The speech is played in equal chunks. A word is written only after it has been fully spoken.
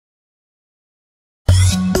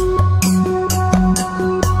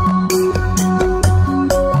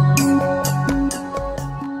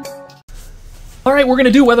right, we're going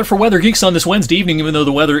to do Weather for Weather Geeks on this Wednesday evening, even though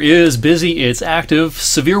the weather is busy, it's active.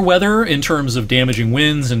 Severe weather in terms of damaging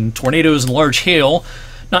winds and tornadoes and large hail,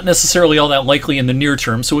 not necessarily all that likely in the near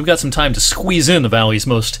term, so we've got some time to squeeze in the Valley's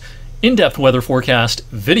most in-depth weather forecast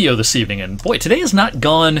video this evening. And boy, today has not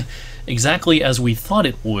gone exactly as we thought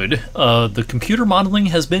it would. The computer modeling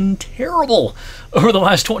has been terrible over the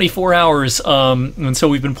last 24 hours, and so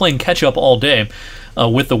we've been playing catch-up all day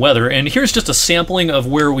with the weather. And here's just a sampling of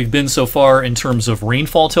where we've been so far in terms of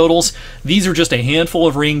rainfall totals. These are just a handful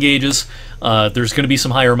of rain gauges. There's going to be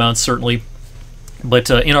some higher amounts, certainly, but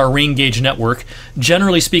in our rain gauge network,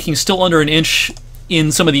 generally speaking, still under an inch in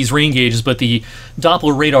some of these rain gauges, but the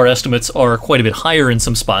Doppler radar estimates are quite a bit higher in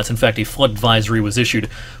some spots. In fact, a flood advisory was issued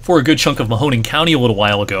for a good chunk of Mahoning County a little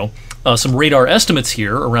while ago. Some radar estimates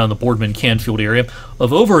here around the Boardman-Canfield area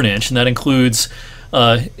of over an inch, and that includes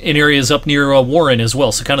in areas up near Warren as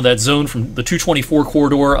well. So kind of that zone from the 224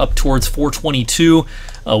 corridor up towards 422.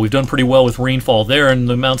 We've done pretty well with rainfall there, and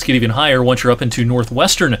the amounts get even higher once you're up into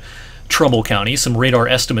northwestern Trumbull County. Some radar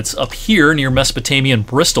estimates up here near Mesopotamia and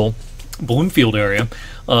Bristol, Bloomfield area,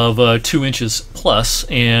 of 2 inches plus,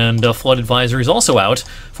 and flood advisories also out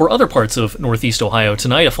for other parts of northeast Ohio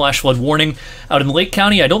tonight. A flash flood warning out in Lake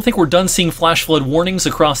County. I don't think we're done seeing flash flood warnings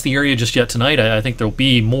across the area just yet tonight. I think there'll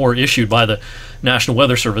be more issued by the National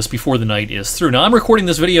Weather Service before the night is through. Now, I'm recording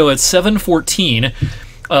this video at 7:14.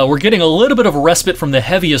 We're getting a little bit of a respite from the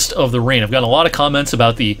heaviest of the rain. I've gotten a lot of comments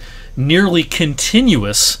about the nearly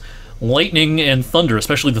continuous lightning and thunder,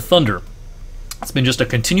 especially the thunder. It's been just a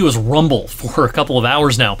continuous rumble for a couple of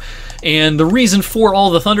hours now. And the reason for all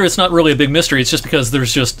the thunder, it's not really a big mystery. It's just because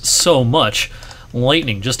there's just so much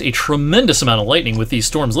lightning, just a tremendous amount of lightning with these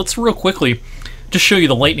storms. Let's real quickly just show you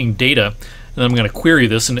the lightning data, and then I'm going to query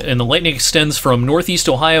this. And the lightning extends from northeast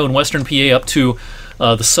Ohio and western PA up to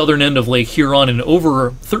the southern end of Lake Huron, and over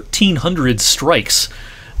 1,300 strikes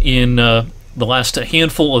in the last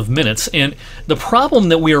handful of minutes. And the problem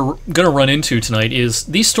that we are going to run into tonight is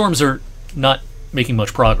these storms are not making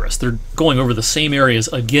much progress. They're going over the same areas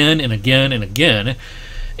again and again and again,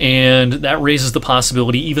 and that raises the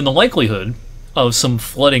possibility, even the likelihood, of some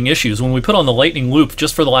flooding issues. When we put on the lightning loop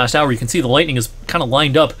just for the last hour, you can see the lightning is kind of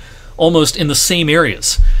lined up almost in the same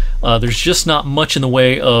areas. There's just not much in the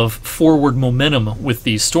way of forward momentum with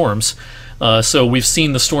these storms. So we've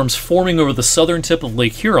seen the storms forming over the southern tip of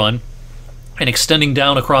Lake Huron and extending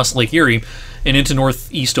down across Lake Erie and into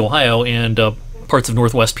northeast Ohio and parts of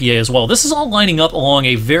northwest PA as well. This is all lining up along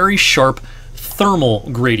a very sharp thermal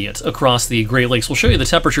gradient across the Great Lakes. We'll show you the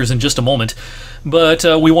temperatures in just a moment, but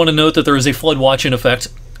we want to note that there is a flood watch in effect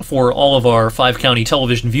for all of our 5-county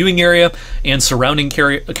television viewing area and surrounding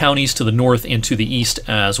counties to the north and to the east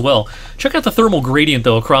as well. Check out the thermal gradient,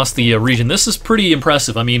 though, across the region. This is pretty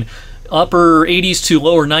impressive. I mean, upper 80s to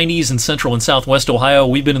lower 90s in central and southwest Ohio.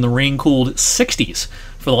 We've been in the rain-cooled 60s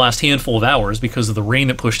for the last handful of hours because of the rain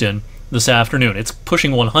that pushed in this afternoon. It's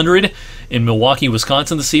pushing 100 in Milwaukee,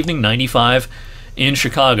 Wisconsin this evening, 95 in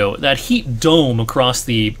Chicago. That heat dome across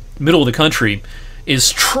the middle of the country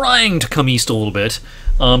is trying to come east a little bit,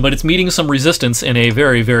 but it's meeting some resistance, and a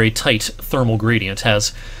very, very tight thermal gradient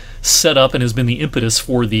has set up and has been the impetus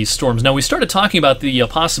for these storms. Now, we started talking about the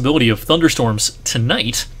possibility of thunderstorms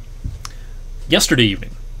tonight, yesterday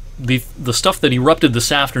evening. The stuff that erupted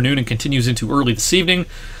this afternoon and continues into early this evening,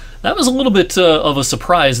 that was a little bit of a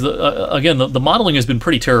surprise. Again, the modeling has been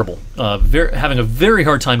pretty terrible. Having a very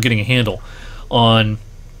hard time getting a handle on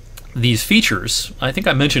these features. I think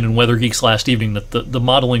I mentioned in Weather Geeks last evening that the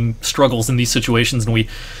modeling struggles in these situations, and we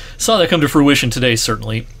saw that come to fruition today,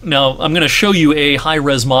 certainly. Now, I'm going to show you a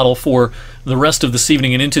high-res model for the rest of this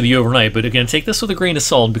evening and into the overnight, but again, take this with a grain of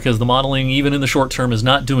salt because the modeling, even in the short term, is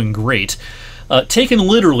not doing great. Taken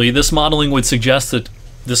literally, this modeling would suggest that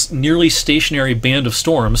this nearly stationary band of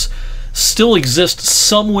storms still exists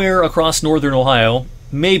somewhere across northern Ohio,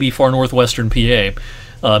 maybe far northwestern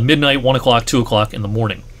PA, midnight, 1 o'clock, 2 o'clock in the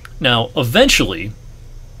morning. Now, eventually,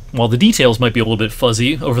 while the details might be a little bit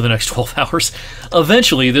fuzzy over the next 12 hours,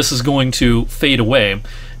 eventually this is going to fade away. It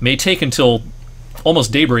may take until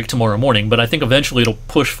almost daybreak tomorrow morning, but I think eventually it'll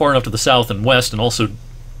push far enough to the south and west and also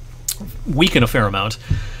weaken a fair amount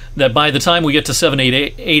that by the time we get to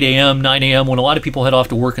 8 a.m., 9 a.m., when a lot of people head off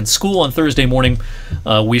to work and school on Thursday morning,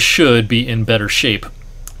 we should be in better shape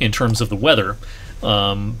in terms of the weather.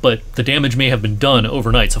 But the damage may have been done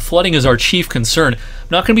overnight. So flooding is our chief concern. I'm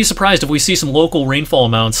not going to be surprised if we see some local rainfall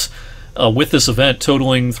amounts with this event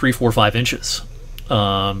totaling 3, 4, 5 inches,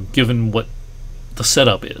 given what the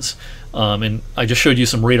setup is. And I just showed you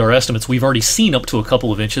some radar estimates. We've already seen up to a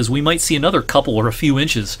couple of inches. We might see another couple or a few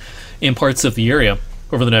inches in parts of the area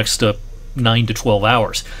over the next 9 to 12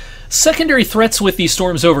 hours. Secondary threats with these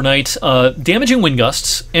storms overnight, damaging wind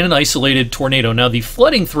gusts and an isolated tornado. Now, the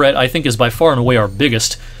flooding threat, I think, is by far and away our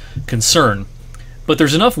biggest concern. But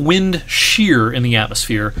there's enough wind shear in the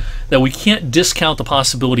atmosphere that we can't discount the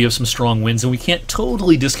possibility of some strong winds, and we can't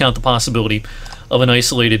totally discount the possibility of an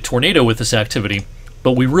isolated tornado with this activity.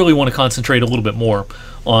 But we really want to concentrate a little bit more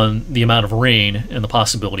on the amount of rain and the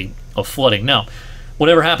possibility of flooding. Now,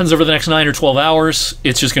 whatever happens over the next 9 or 12 hours,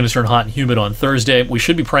 it's just going to turn hot and humid on Thursday. We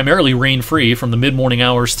should be primarily rain-free from the mid-morning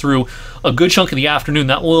hours through a good chunk of the afternoon.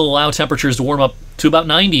 That will allow temperatures to warm up to about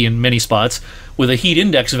 90 in many spots, with a heat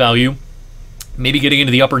index value maybe getting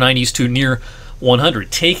into the upper 90s to near 100.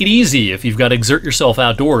 Take it easy if you've got to exert yourself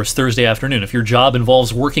outdoors Thursday afternoon. If your job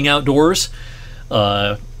involves working outdoors,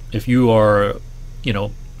 if you are,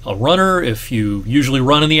 a runner, if you usually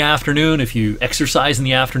run in the afternoon, if you exercise in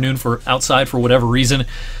the afternoon for outside for whatever reason,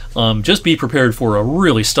 just be prepared for a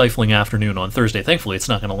really stifling afternoon on Thursday. Thankfully, it's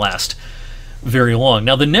not going to last very long.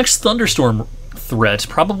 Now, the next thunderstorm threat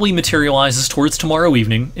probably materializes towards tomorrow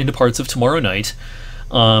evening into parts of tomorrow night.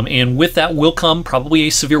 And with that will come probably a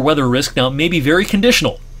severe weather risk. Now, it may be very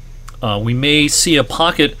conditional. We may see a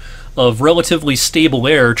pocket of relatively stable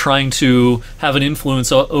air trying to have an influence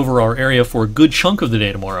over our area for a good chunk of the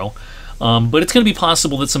day tomorrow. But it's going to be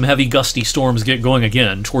possible that some heavy gusty storms get going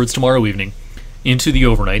again towards tomorrow evening into the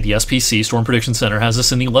overnight. The SPC, Storm Prediction Center, has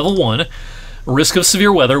us in the level 1 risk of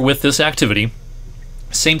severe weather with this activity.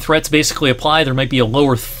 Same threats basically apply. There might be a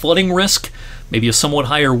lower flooding risk, maybe a somewhat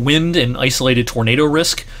higher wind and isolated tornado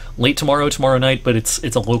risk late tomorrow night, but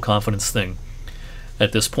it's a low confidence thing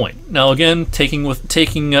at this point. Now, again,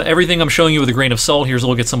 taking everything I'm showing you with a grain of salt. Here's a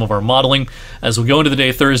look at some of our modeling. As we go into the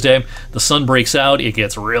day Thursday, the sun breaks out. It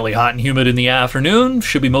gets really hot and humid in the afternoon.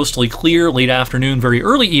 Should be mostly clear late afternoon, very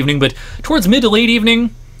early evening, but towards mid to late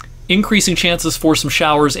evening, increasing chances for some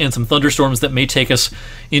showers and some thunderstorms that may take us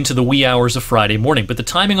into the wee hours of Friday morning. But the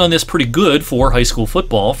timing on this pretty good for high school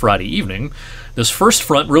football Friday evening. This first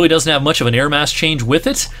front really doesn't have much of an air mass change with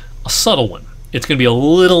it, a subtle one. It's going to be a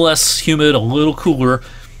little less humid, a little cooler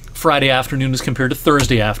Friday afternoon as compared to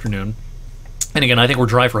Thursday afternoon. And again, I think we're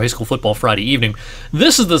dry for high school football Friday evening.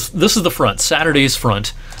 This is the front, Saturday's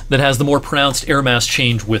front, that has the more pronounced air mass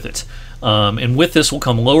change with it. And with this will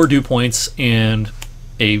come lower dew points and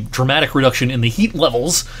a dramatic reduction in the heat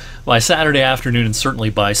levels by Saturday afternoon and certainly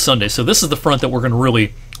by Sunday. So this is the front that we're going to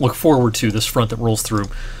really look forward to, this front that rolls through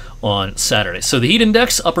on Saturday. So the heat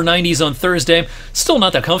index, upper 90s on Thursday. Still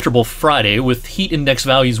not that comfortable Friday with heat index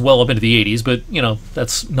values well up into the 80s, but,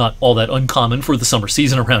 that's not all that uncommon for the summer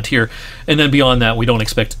season around here. And then beyond that, we don't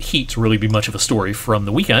expect heat to really be much of a story from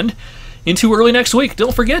the weekend into early next week.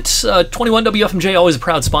 Don't forget, 21 WFMJ, always a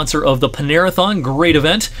proud sponsor of the Panerathon. Great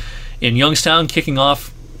event in Youngstown, kicking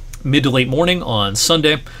off mid to late morning on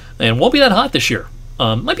Sunday. And won't be that hot this year.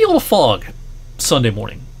 Might be a little fog Sunday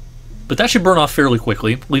morning, but that should burn off fairly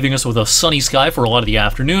quickly, leaving us with a sunny sky for a lot of the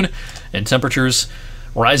afternoon and temperatures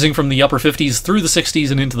rising from the upper 50s through the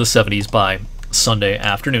 60s and into the 70s by Sunday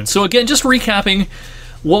afternoon. So again, just recapping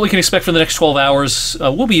what we can expect for the next 12 hours.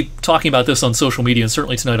 We'll be talking about this on social media and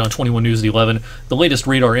certainly tonight on 21 News at 11. The latest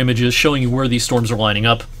radar images showing you where these storms are lining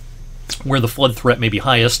up, where the flood threat may be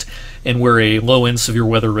highest, and where a low-end severe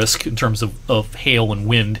weather risk in terms of hail and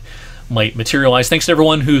wind might materialize. Thanks to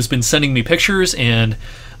everyone who's been sending me pictures and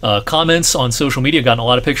comments on social media. Gotten a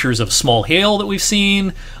lot of pictures of small hail that we've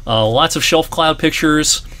seen, lots of shelf cloud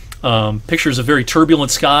pictures, pictures of very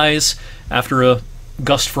turbulent skies after a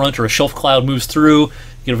gust front or a shelf cloud moves through.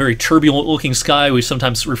 You get a very turbulent looking sky. We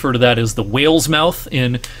sometimes refer to that as the whale's mouth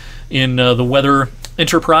in the weather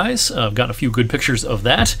enterprise. I've gotten a few good pictures of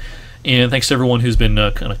that. And thanks to everyone who's been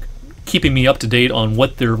kind of keeping me up to date on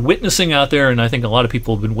what they're witnessing out there. And I think a lot of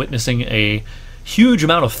people have been witnessing a huge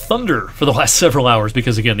amount of thunder for the last several hours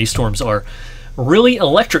because, again, these storms are really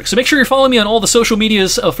electric. So make sure you're following me on all the social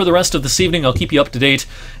medias for the rest of this evening. I'll keep you up to date.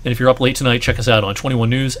 And if you're up late tonight, check us out on 21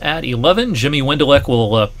 News at 11. Jimmy Wendelek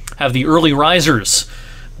will have the early risers.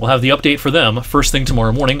 We'll have the update for them first thing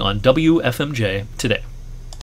tomorrow morning on WFMJ Today.